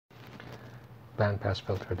bandpass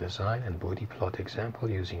filter design and Bode plot example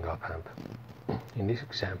using Op Amp. In this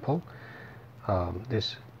example,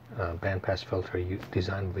 this bandpass filter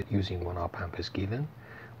designed with using one Op Amp is given.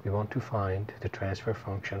 We want to find the transfer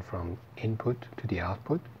function from input to the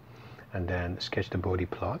output and then sketch the Bode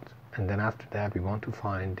plot. And then after that we want to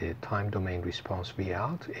find the time domain response V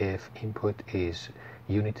out if input is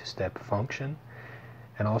unit step function,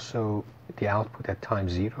 and also the output at time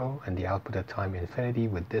 0 and the output at time infinity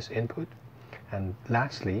with this input. And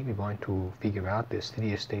lastly, we want to figure out the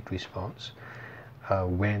steady state response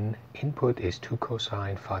when input is 2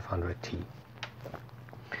 cosine 500t.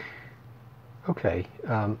 Okay,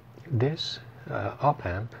 this op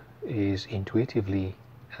amp is intuitively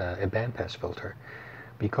a bandpass filter,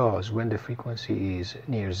 because when the frequency is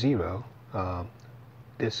near 0,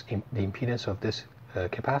 the impedance of this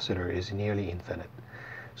capacitor is nearly infinite.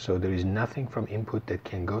 So there is nothing from input that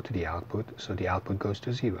can go to the output, so the output goes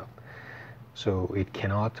to 0. So it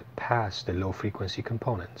cannot pass the low frequency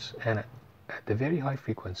components. And at the very high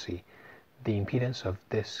frequency, the impedance of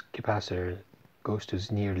this capacitor goes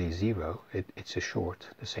to nearly 0. It's a short.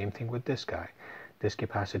 The same thing with this guy. This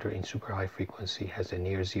capacitor in super high frequency has a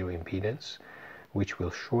near 0 impedance, which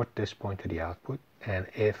will short this point to the output. And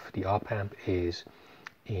if the op amp is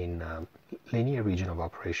in linear region of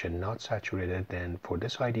operation, not saturated, then for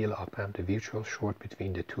this ideal op amp, the virtual short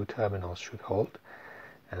between the two terminals should hold,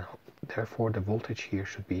 and therefore the voltage here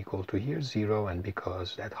should be equal to here 0. And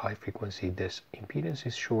because at high frequency this impedance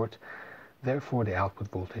is short, therefore the output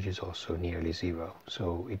voltage is also nearly 0.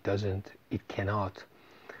 So it cannot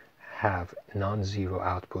have non-zero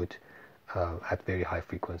output at very high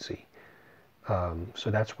frequency. So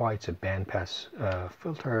that's why it's a bandpass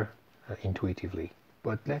filter intuitively.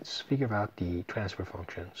 But let's figure out the transfer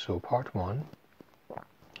function. So part 1,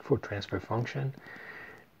 for transfer function,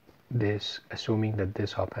 assuming that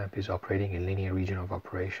this op amp is operating in linear region of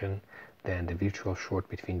operation, then the virtual short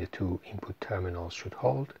between the two input terminals should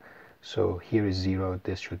hold. So here is 0,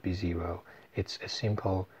 this should be 0. It's a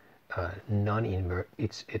simple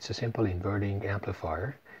it's a simple inverting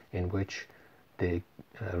amplifier in which the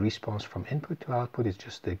response from input to output is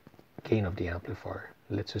just the gain of the amplifier.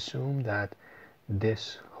 Let's assume that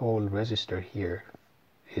this whole resistor here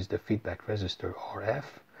is the feedback resistor RF,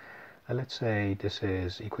 and let's say this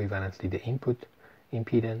is equivalently the input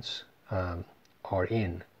impedance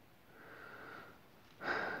Rin.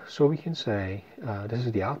 So we can say this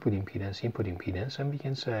is the output impedance, input impedance, and we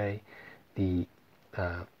can say the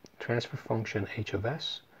transfer function H of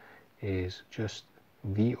S is just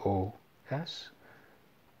VOS,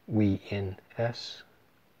 V in S,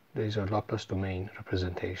 these are Laplace domain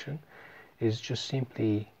representation, is just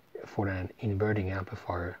simply for an inverting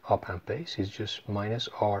amplifier op amp base is just minus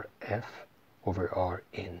RF over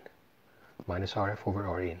Rin, minus RF over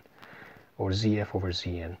Rin, or ZF over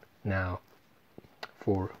Zn. Now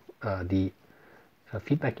for the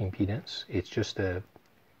feedback impedance, it's just a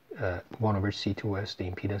 1 over C2S, the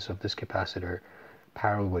impedance of this capacitor,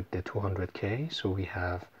 parallel with the 200K. So we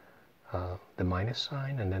have the minus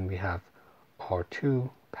sign, and then we have R2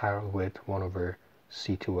 parallel with 1 over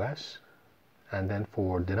C2S. And then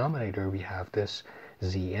for denominator, we have this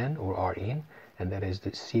Zn or Rin, and that is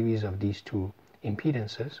the series of these two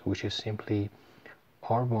impedances, which is simply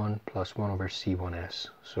R1 plus 1 over C1S.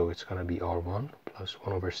 So it's going to be R1 plus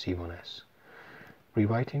 1 over C1S.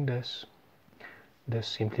 Rewriting this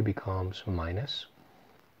simply becomes minus.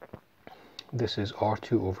 This is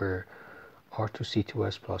R2 over R2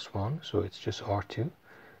 C2S plus 1, so it's just R2.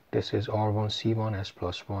 This is R1 C1S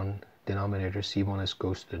plus 1. Denominator C1S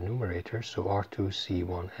goes to the numerator, so R2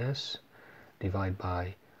 C1S divided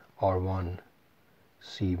by R1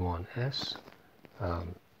 C1S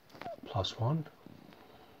plus 1,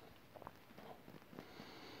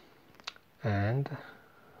 and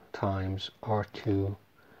times R2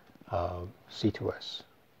 C2S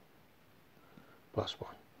plus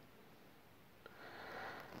 1.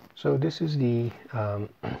 So this is the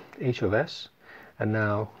H of S, and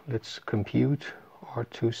now let's compute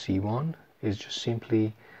R2C1 is just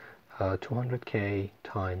simply 200K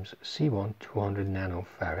times C1, 200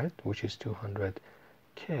 nanofarad, which is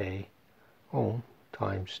 200K ohm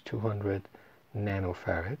times 200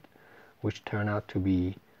 nanofarad, which turn out to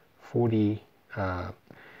be 40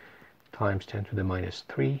 times 10 to the minus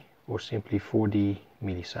 3, or simply 40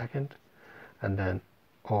 millisecond. And then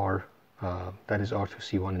that is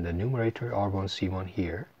R2C1 in the numerator. R1C1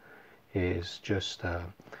 here is just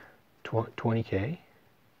 20K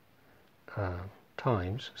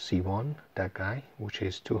times C1, that guy, which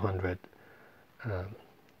is 200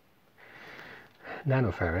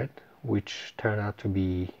 nanofarad, which turn out to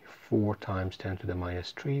be 4 times 10 to the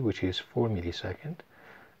minus 3, which is 4 millisecond.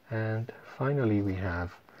 And finally we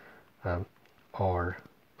have our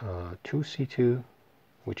 2C2,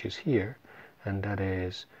 which is here, and that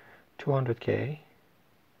is 200K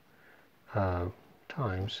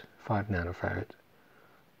times 5 nanofarad.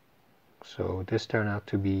 So this turned out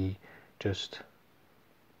to be just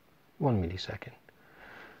 1 millisecond.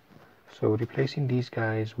 So replacing these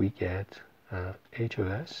guys, we get H of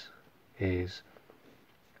S is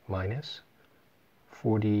minus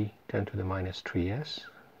 40 10 to the minus 3s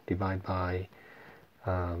divided by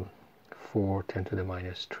 4 10 to the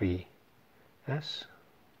minus 3s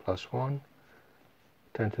plus 1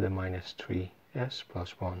 10 to the minus 3s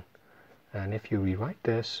plus 1. And if you rewrite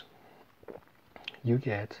this, you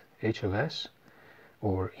get H of S,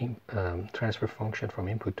 or transfer function from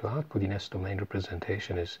input to output in S domain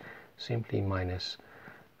representation, is simply minus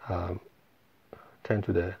 10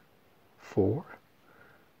 to the 4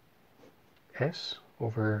 S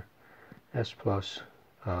over S plus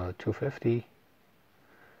 250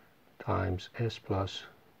 times S plus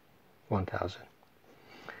 1000.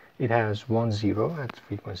 It has 1 0 at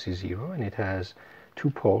frequency 0, and it has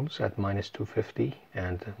 2 poles at minus 250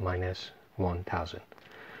 and minus 1000.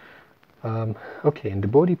 Okay, in the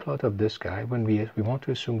Bode plot of this guy, when we want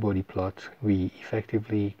to assume Bode plot, we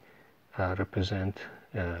effectively represent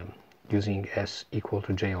using S equal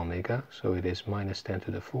to j omega. So it is minus 10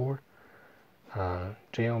 to the 4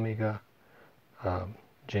 j omega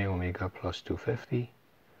plus 250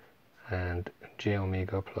 and j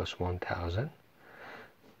omega plus 1000.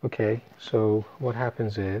 Okay, so what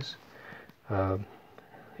happens is,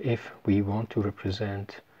 if we want to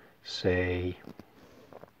represent, say,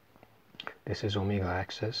 this is omega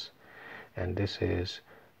axis, and this is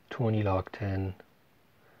 20 log 10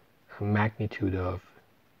 magnitude of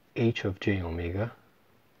h of j omega.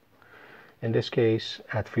 In this case,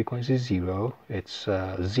 at frequency 0, it's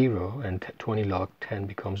 0, and 20 log 10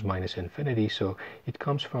 becomes minus infinity, so it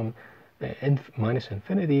comes from minus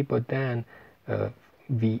infinity, but then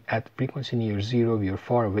at frequency near 0, we are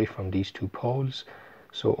far away from these 2 poles,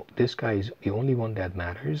 so this guy is the only one that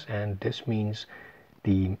matters, and this means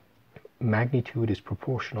the magnitude is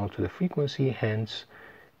proportional to the frequency, hence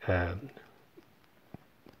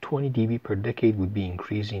 20 dB per decade would be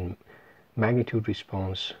increasing magnitude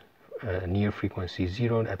response near frequency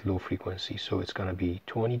 0 at low frequency. So it's going to be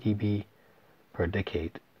 20 dB per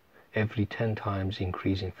decade every 10 times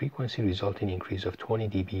increase in frequency, resulting increase of 20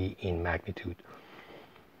 dB in magnitude.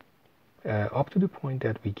 Up to the point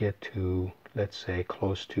that we get to, let's say,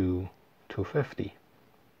 close to 250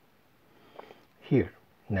 here.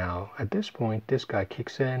 Now, at this point, this guy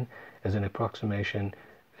kicks in as an approximation.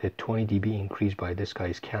 The 20 dB increase by this guy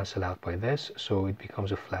is cancelled out by this, so it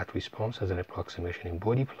becomes a flat response as an approximation in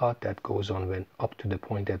Bode plot that goes on when up to the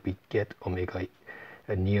point that we get omega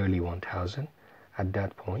nearly 1000. At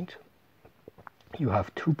that point, you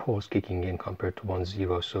have 2 poles kicking in compared to 1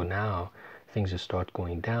 0, so now things start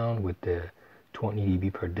going down with the 20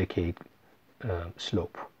 dB per decade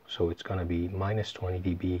slope. So it's going to be minus 20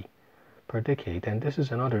 dB per decade, and this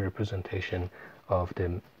is another representation of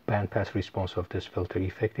the bandpass response of this filter.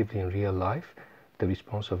 Effectively, in real life, the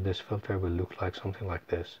response of this filter will look like something like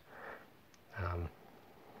this.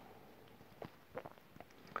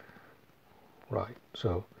 Right,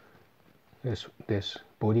 so this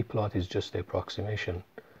Bode plot is just the approximation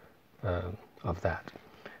of that.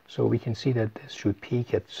 So we can see that this should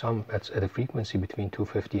peak at a frequency between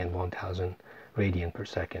 250 and 1000 radian per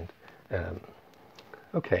second.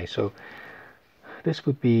 Okay, so this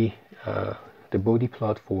would be the Bode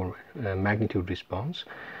plot for magnitude response.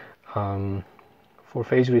 For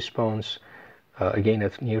phase response, again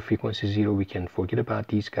at near frequency 0, we can forget about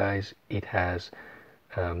these guys. It has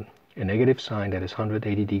a negative sign that is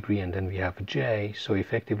 180 degree, and then we have a J, so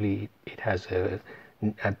effectively it has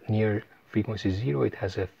at near frequency 0, it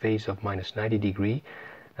has a phase of minus 90 degree,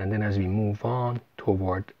 and then as we move on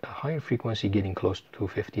toward a higher frequency, getting close to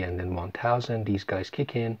 250 and then 1000, these guys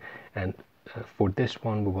kick in, and for this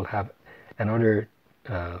one we will have another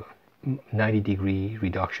 90 degree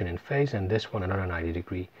reduction in phase, and this one another 90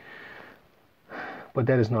 degree. But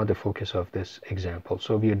that is not the focus of this example.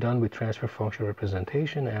 So we are done with transfer function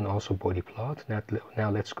representation and also Bode plot. Now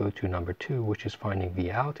let's go to number 2, which is finding V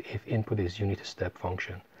out if input is unit step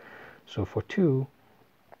function. So for 2,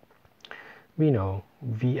 we know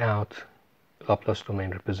V out Laplace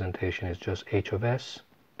domain representation is just H of S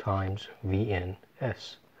times V in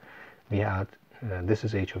S. V out, this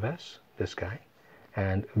is H of S, this guy,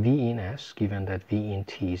 and V in S, given that V in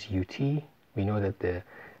T is UT, we know that the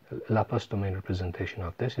Laplace domain representation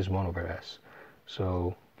of this is 1 over S.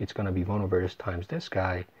 So it's going to be 1 over s times this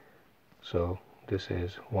guy. So this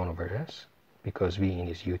is 1 over s because V in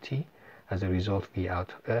is ut. As a result, V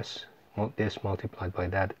out of s, this multiplied by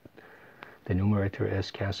that, the numerator s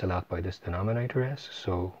cancel out by this denominator s.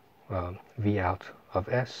 So V out of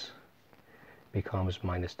s becomes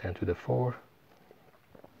minus 10 to the 4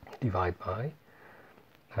 divided by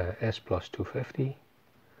s plus 250,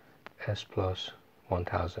 s plus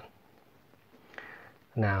 1000.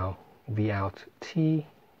 Now V out t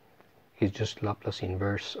is just Laplace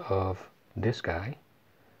inverse of this guy,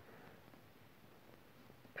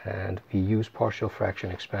 and we use partial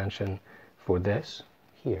fraction expansion for this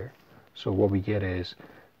here. So what we get is,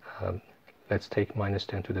 let's take minus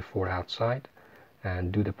 10 to the 4 outside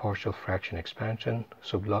and do the partial fraction expansion.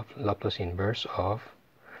 So Laplace inverse of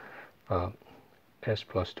s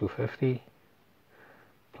plus 250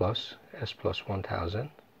 plus s plus 1000.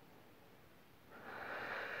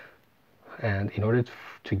 And in order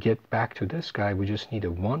to get back to this guy, we just need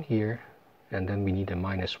a 1 here, and then we need a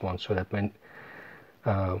minus 1. So that meant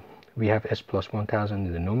we have s plus 1000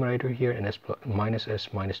 in the numerator here, and s minus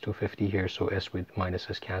 250 here, so s with minus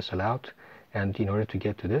s cancel out. And in order to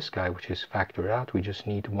get to this guy, which is factored out, we just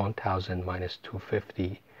need 1000 minus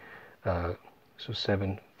 250, so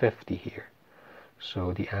 750 here.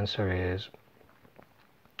 So the answer is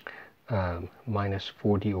minus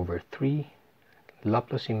 40 over 3,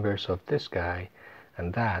 Laplace inverse of this guy,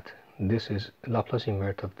 and this is Laplace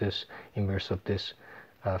inverse of this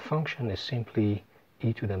function is simply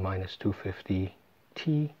e to the minus 250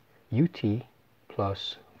 t ut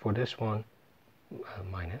plus, for this one,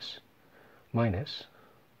 minus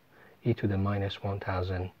e to the minus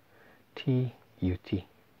 1000 t ut.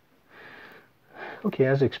 Okay,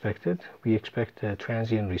 as expected, we expect a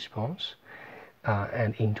transient response,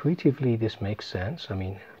 and intuitively this makes sense. I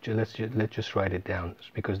mean, let's just write it down,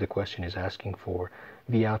 because the question is asking for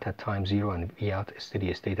V out at time 0 and V out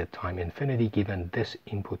steady state at time infinity given this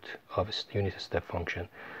input of a unit step function.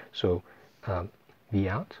 So V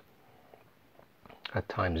out at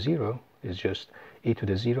time 0 is just e to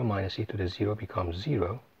the 0 minus e to the 0 becomes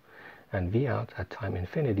 0, and V out at time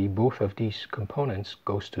infinity, both of these components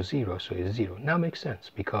goes to 0, so it's 0. Now makes sense,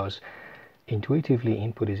 because intuitively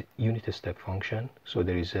input is unit step function, so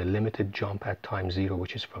there is a limited jump at time 0,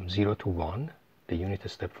 which is from 0 to 1. The unit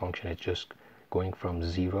step function is just going from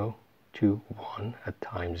 0 to 1 at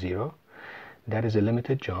time 0. That is a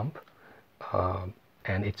limited jump,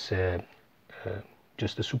 and it's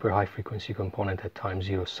just a super high frequency component at time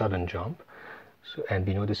 0 sudden jump. So, and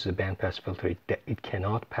we know this is a bandpass filter, it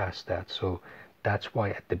cannot pass that. So that's why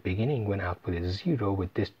at the beginning, when output is 0,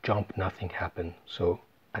 with this jump nothing happened. So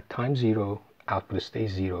at time 0, output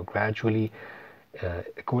stays 0. Gradually,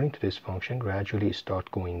 according to this function, gradually start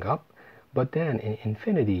going up. But then in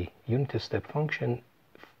infinity, unit step function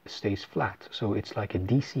stays flat. So it's like a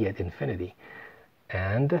DC at infinity.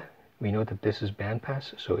 And we know that this is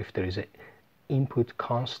bandpass. So if there is an input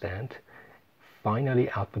constant, finally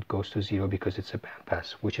output goes to 0 because it's a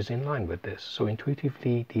bandpass, which is in line with this. So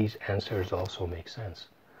intuitively, these answers also make sense.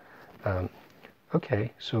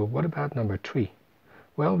 Okay, so what about number 3?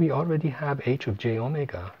 Well, we already have h of j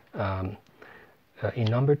omega. In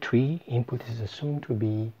number 3, input is assumed to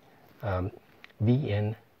be v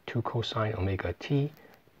in 2 cosine omega t,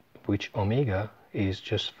 which omega is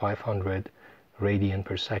just 500 radian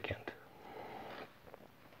per second.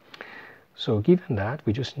 So given that,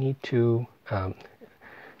 we just need to,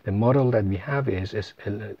 the model that we have is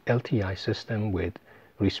an LTI system with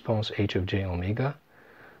response h of j omega,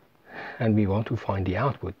 and we want to find the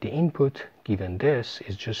output. The input, given this,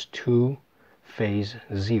 is just 2 phase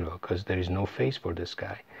 0, because there is no phase for this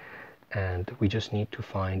guy. And we just need to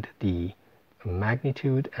find the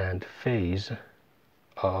magnitude and phase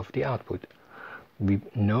of the output. We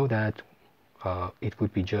know that it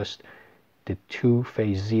would be just the 2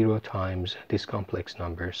 phase 0 times this complex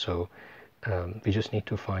number. So we just need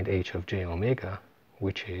to find h of j omega,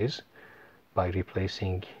 which is by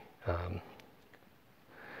replacing,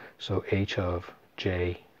 so h of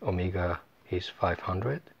j omega is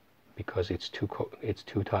 500, because it's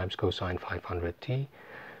 2 times cosine 500t.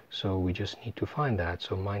 So we just need to find that.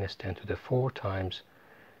 So minus 10 to the 4 times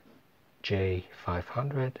j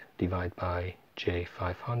 500 divided by j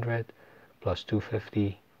 500 plus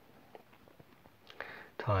 250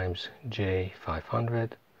 times j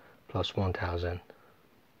 500 plus 1000.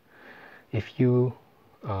 If you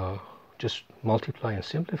just multiply and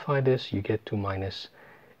simplify this, you get to minus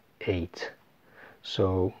 8.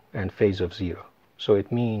 So, and phase of 0. So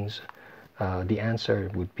it means the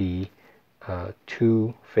answer would be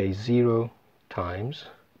 2 phase 0 times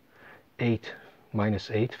 8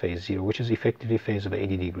 -8 phase 0, which is effectively a phase of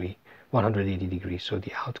 180 degrees. So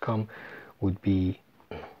the outcome would be,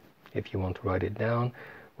 if you want to write it down,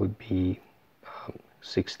 would be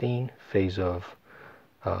 16 phase of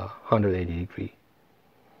 180 degree,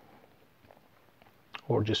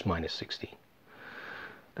 or just -16.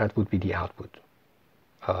 That would be the output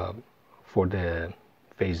for the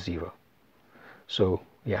phase 0. So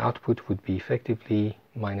the output would be effectively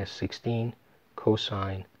 -16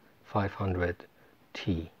 cosine 500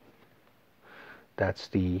 t. That's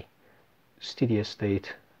the steady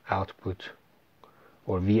state output,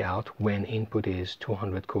 or V out, when input is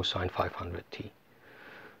 200 cosine 500 t.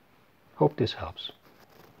 Hope this helps.